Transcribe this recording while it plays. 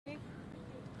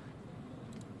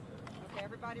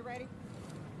Everybody ready?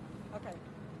 Okay.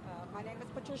 My name is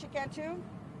Patricia Cantu.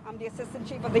 I'm the Assistant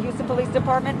Chief of the Houston Police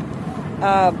Department.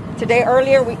 Today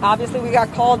earlier, we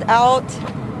got called out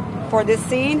for this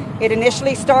scene. It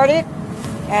initially started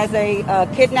as a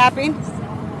kidnapping,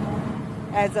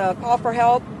 as a call for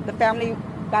help. The family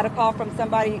got a call from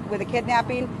somebody with a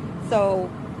kidnapping.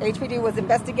 So HPD was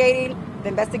investigating. The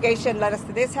investigation led us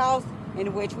to this house,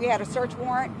 in which we had a search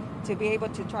warrant to be able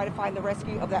to try to find the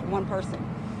rescue of that one person.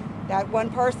 That one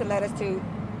person led us to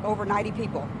over 90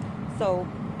 people. So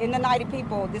in the 90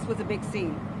 people, this was a big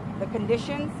scene. The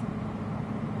conditions,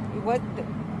 it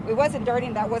wasn't dirty,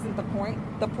 and that wasn't the point.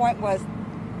 The point was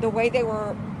the way they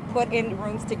were put in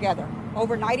rooms together.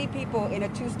 Over 90 people in a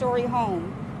two-story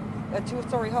home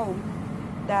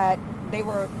that they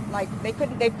were like, they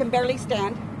can barely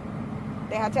stand.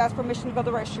 They had to ask permission to go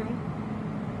to the restroom.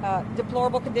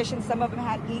 Deplorable conditions. Some of them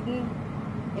had eaten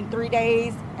in 3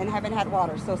 days and haven't had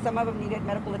water. So some of them needed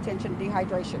medical attention,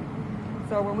 dehydration.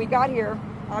 So when we got here,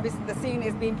 obviously the scene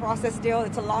is being processed still.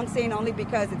 It's a long scene only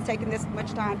because it's taken this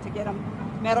much time to get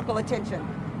them medical attention.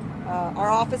 Our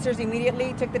officers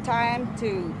immediately took the time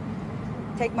to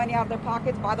take money out of their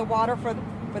pockets, buy the water for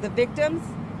the victims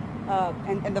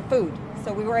and the food.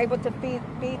 So we were able to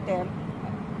feed them.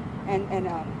 And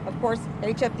of course,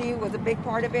 HFD was a big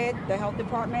part of it. The health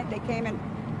department, they came and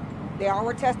they all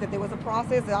were tested. There was a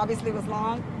process. It obviously was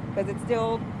long because it's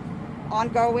still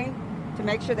ongoing to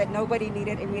make sure that nobody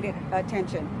needed immediate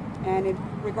attention. And in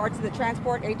regards to the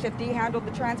transport, HFD handled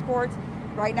the transports.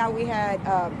 Right now we had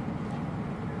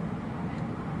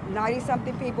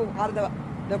 90-something people out of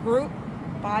the group.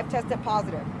 5 tested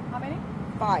positive. How many?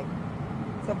 5.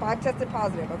 So 5 tested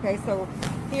positive. Okay, so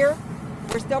here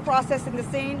we're still processing the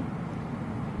scene.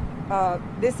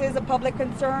 This is a public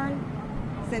concern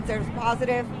since there's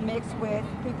positive mixed with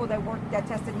people that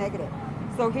tested negative.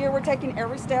 So here we're taking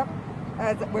every step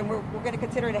as when we're going to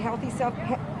consider it a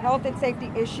health and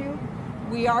safety issue.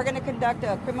 We are going to conduct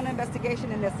a criminal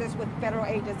investigation and assist with federal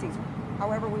agencies.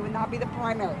 However, we would not be the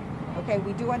primary. Okay,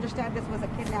 we do understand this was a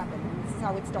kidnapping, and this is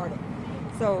how it started.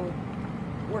 So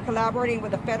we're collaborating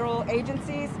with the federal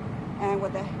agencies and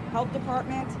with the health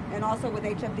department and also with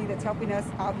HFD that's helping us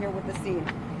out here with the scene.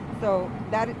 So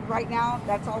right now,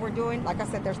 that's all we're doing. Like I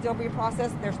said, they're still being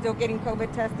processed. They're still getting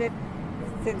COVID tested.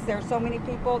 Since there's so many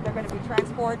people, they're going to be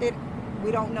transported. We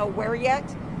don't know where yet.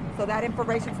 So that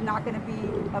information is not going to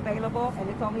be available, and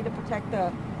it's only to protect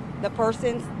the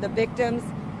persons, the victims,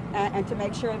 and to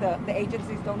make sure the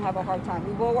agencies don't have a hard time.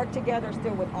 We will work together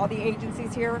still with all the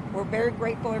agencies here. We're very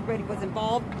grateful everybody was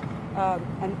involved,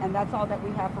 and that's all that we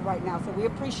have for right now. So we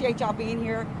appreciate y'all being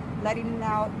here, letting them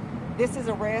out. This is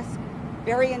a risk,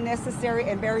 very unnecessary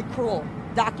and very cruel,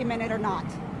 documented or not.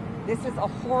 This is a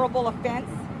horrible offense.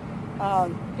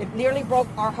 It nearly broke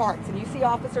our hearts, and you see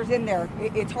officers in there.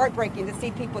 It's heartbreaking to see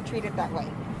people treated that way.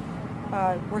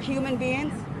 We're human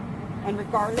beings, and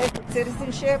regardless of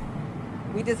citizenship,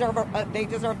 they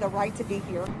deserve the right to be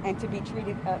here and to be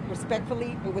treated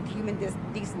respectfully and with human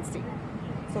decency.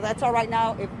 So that's all right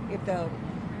now. If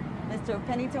Mr.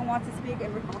 Pennington wants to speak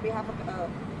on behalf of the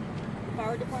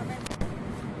fire department.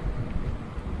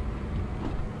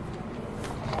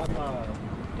 I'm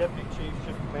Deputy Chief,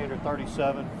 Shift Commander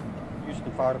 37,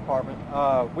 Houston Fire Department.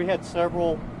 We had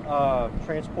several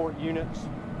transport units.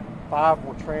 5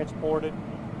 were transported.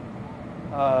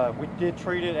 We did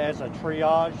treat it as a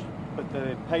triage, but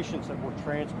the patients that were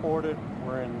transported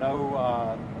were in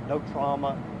no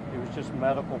trauma. It was just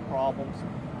medical problems,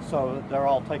 so they're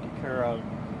all taken care of.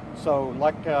 So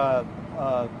like the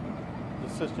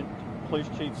Assistant Police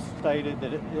Chief stated,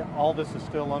 that all this is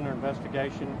still under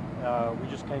investigation. We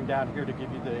just came down here to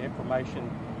give you the information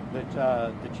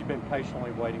that you've been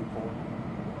patiently waiting for.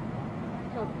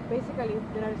 So basically,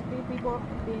 there are still people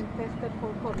being tested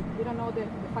for COVID. We don't know the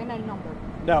final number.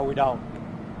 No, we don't.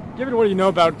 Given what you know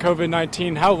about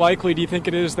COVID-19, how likely do you think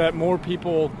it is that more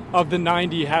people of the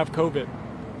 90 have COVID?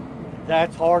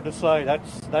 That's hard to say.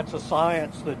 That's a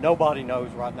science that nobody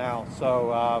knows right now.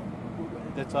 So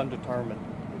it's undetermined.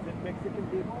 Is it Mexican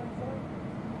people?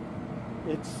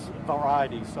 It's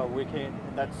variety, so we can't.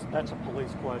 That's a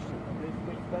police question. They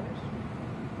speak Spanish?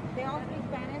 They all speak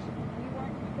Spanish. We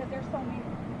weren't, because there's so many.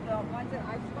 The ones that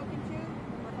I've spoken to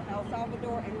were from El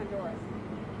Salvador and Honduras.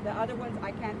 The other ones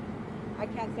I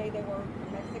can't say they were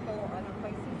from Mexico or other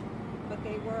places, but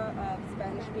they were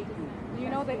Spanish speaking. Do you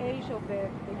know the age of the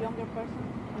younger person?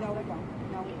 No, we don't.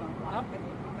 No, we don't.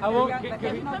 How long? Could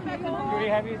we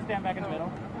have you stand back in the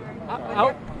middle?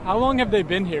 How long have they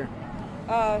been here?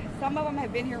 Some of them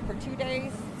have been here for 2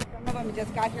 days. Some of them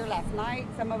just got here last night.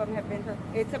 Some of them have been here.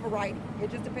 It's a variety.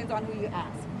 It just depends on who you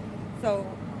ask. So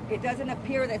it doesn't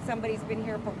appear that somebody's been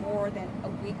here for more than a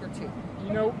week or two.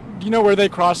 Do you know where they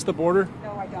crossed the border?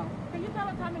 No, I don't. Can you tell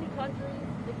us how many countries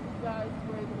that you guys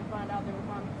were able to find out they were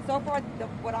from? So far,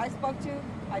 what I spoke to,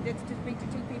 I did speak to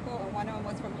 2 people, and one of them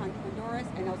was from Honduras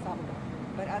and El Salvador.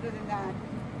 But other than that,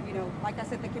 like I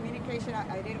said, the communication,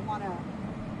 I didn't want to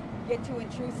get too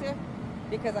intrusive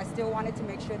because I still wanted to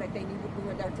make sure that they knew we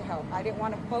were there to help. I didn't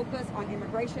want to focus on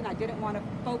immigration. I didn't want to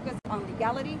focus on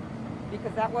legality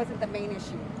because that wasn't the main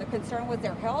issue. The concern was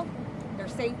their health, their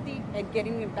safety, and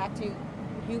getting them back to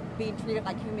being treated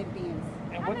like human beings.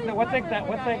 And what's the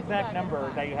exact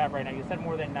number that you have right now? You said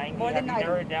more than 90. More than 90. Have you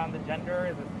narrowed down the gender?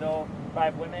 Is it still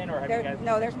 5 women, or have you guys?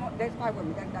 No, there's 5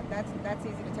 women. That's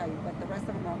easy to tell you, but the rest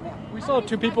of them are male. We saw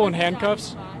 2 people in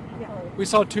handcuffs. We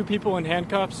saw 2 people in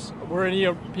handcuffs. Were any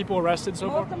people arrested so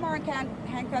far? Most of them are in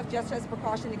handcuffs just as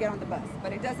precaution to get on the bus,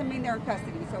 but it doesn't mean they're in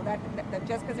custody. So that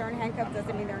just because they're in handcuffs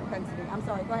doesn't mean they're in custody. I'm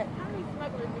sorry. Go ahead. How many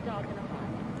smugglers did y'all identify?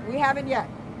 We haven't yet,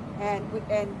 and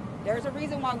there's a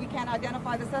reason why we can't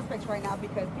identify the suspects right now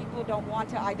because people don't want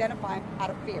to identify them out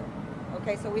of fear.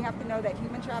 Okay, so we have to know that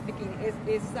human trafficking is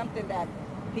something that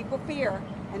people fear,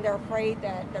 and they're afraid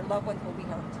that their loved ones will be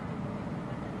hurt.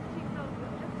 Chico,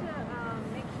 just to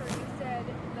make sure, you said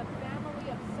the family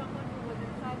of someone who was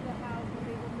inside the house was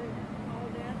able to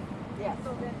call in? Yes.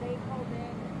 So that they called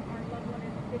in, our loved one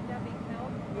is kidnapping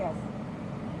help? Yes.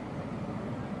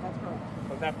 That's correct.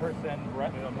 Was that person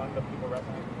among the people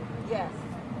rescued? Yes.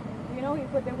 You know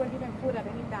if they were given food at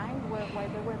any time while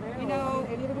they were there?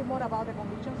 A little bit more about the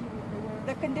conditions.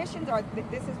 The conditions are,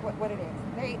 this is what it is.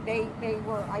 They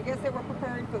were, I guess they were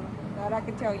preparing food, that I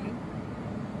can tell you.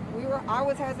 I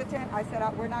was hesitant. I said,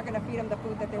 we're not going to feed them the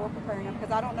food that they were preparing them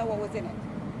because I don't know what was in it.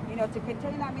 To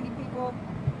contain that many people,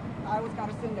 I always got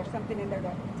to assume there's something in there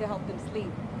to help them sleep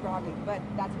broadly. But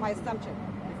that's my assumption.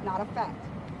 It's not a fact.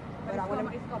 But it's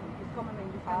common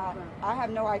in this kind of I have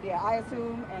no idea. I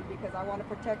assume, and because I want to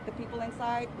protect the people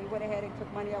inside, we went ahead and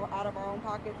took money out of our own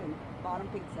pockets and bought them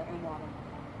pizza and water.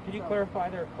 Can you clarify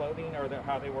their clothing or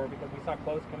how they were? Because we saw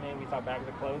clothes come in, we saw bags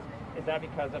of clothes. Is that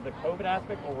because of the COVID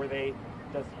aspect, or were they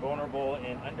just vulnerable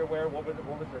in underwear? What was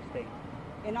their state?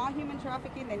 In all human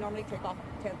trafficking, they normally take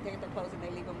their clothes and they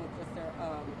leave them with just their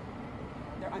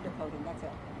underclothing. That's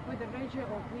it. With the ratio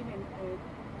of women to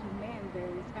men, there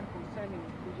is kind of concerning,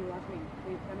 if you ask me.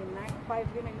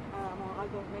 5 women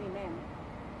although many men.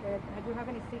 Do you have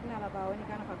any signal about any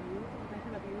kind of abuse,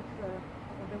 potential abuse of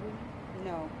the women?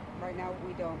 No, right now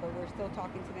we don't, but we're still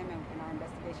talking to them, and our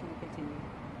investigation will continue.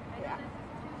 I know this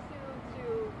is too soon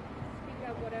to speak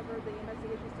of whatever the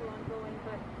investigation is still ongoing,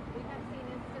 but we have seen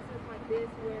instances like this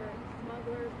where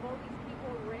smugglers hold these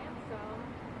people ransom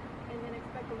and then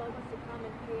expect the loved ones to come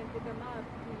and pay and pick them up.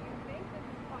 Do you think this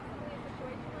is possibly a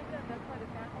situation like that? That's why the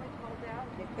family called out?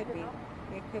 It could be.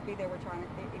 It could be they were trying to,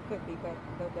 it could be, but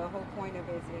the whole point of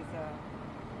it is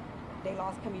they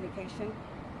lost communication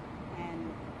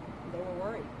and they were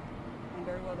worried, and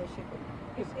very well they should be.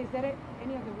 Is there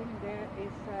any of the women there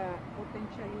is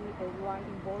potentially one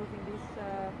involved in this,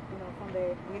 from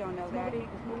the We don't know that.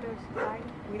 smugglers side?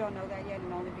 We don't know that yet, and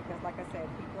only because, like I said,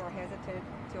 people are hesitant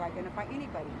to identify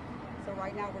anybody. So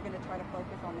right now we're going to try to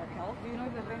focus on their health. Do you know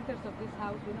if the renters of this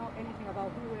house, do you know anything about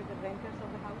who were the renters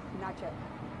of the house? Not yet.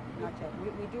 Not yet.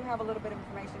 We do have a little bit of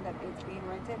information that it's being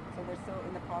rented, so they're still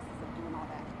in the process of doing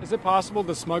all that. Is it possible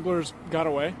the smugglers got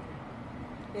away?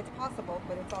 It's possible,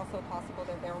 but it's also possible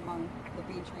that they're among the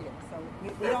being treated. So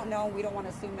we don't know. We don't want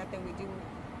to assume that. Then we do,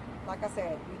 like I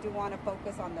said, we do want to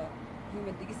focus on the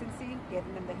human decency,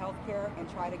 getting them the health care, and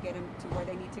try to get them to where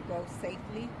they need to go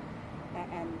safely,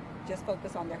 and just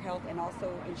focus on their health, and also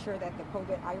ensure that the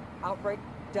COVID outbreak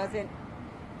doesn't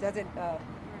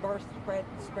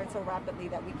spread so rapidly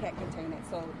that we can't contain it.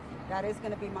 So that is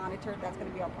going to be monitored. That's going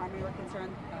to be our primary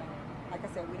concern. Like I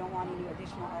said, we don't want any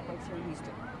additional outbreaks here in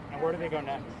Houston. And where do they go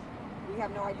next? We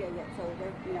have no idea yet. So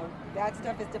that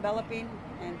stuff is developing,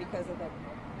 and because of the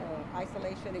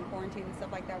isolation and quarantine and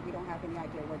stuff like that, we don't have any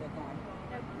idea where they're going.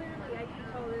 Now, clearly, I can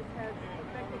tell this has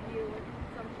affected you in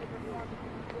some shape or form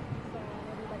because of what you saw and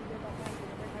everybody there behind you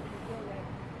that they're having to deal with.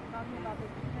 Talking about the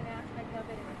human aspect of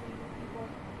it and seeing these people,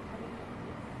 I mean,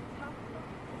 it's tough to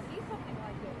see something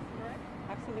like this, correct?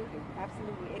 Absolutely,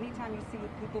 absolutely. Anytime you see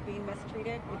people being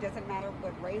mistreated, it doesn't matter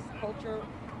what race, culture,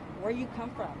 where you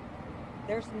come from.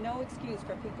 There's no excuse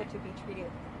for people to be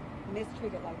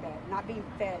mistreated like that. Not being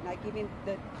fed, not giving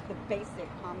the basic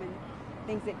common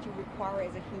things that you require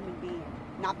as a human being.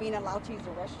 Not being allowed to use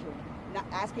the restroom. Not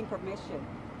asking permission.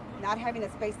 Not having a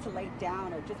space to lay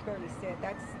down or just barely sit.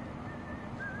 That's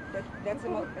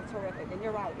horrific. And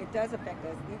you're right, it does affect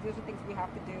us. These are things we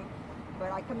have to do.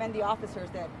 But I commend the officers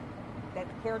that that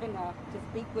cared enough to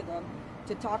speak with them,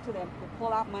 to talk to them, to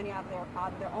pull out money out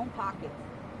of their own pockets.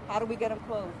 How do we get them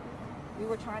closed? We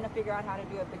were trying to figure out how to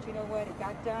do it, but you know what? It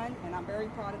got done, and I'm very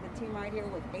proud of the team right here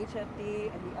with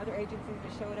HFD and the other agencies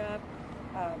that showed up.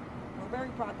 We're very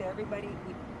proud that everybody,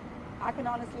 I can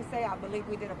honestly say I believe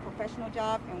we did a professional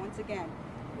job, and once again,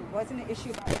 it wasn't an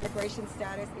issue about immigration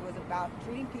status. It was about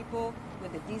treating people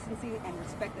with the decency and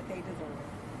respect that they deserve.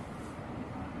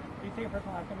 Do you say your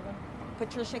personal last name again?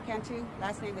 Patricia Cantu,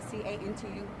 last name is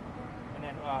C-A-N-T-U. And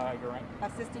then your rank?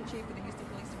 Assistant Chief of the Houston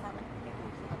Police Department.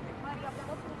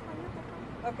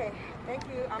 Okay, thank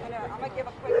you. I'm gonna give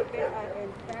a quick bit in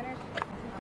Spanish.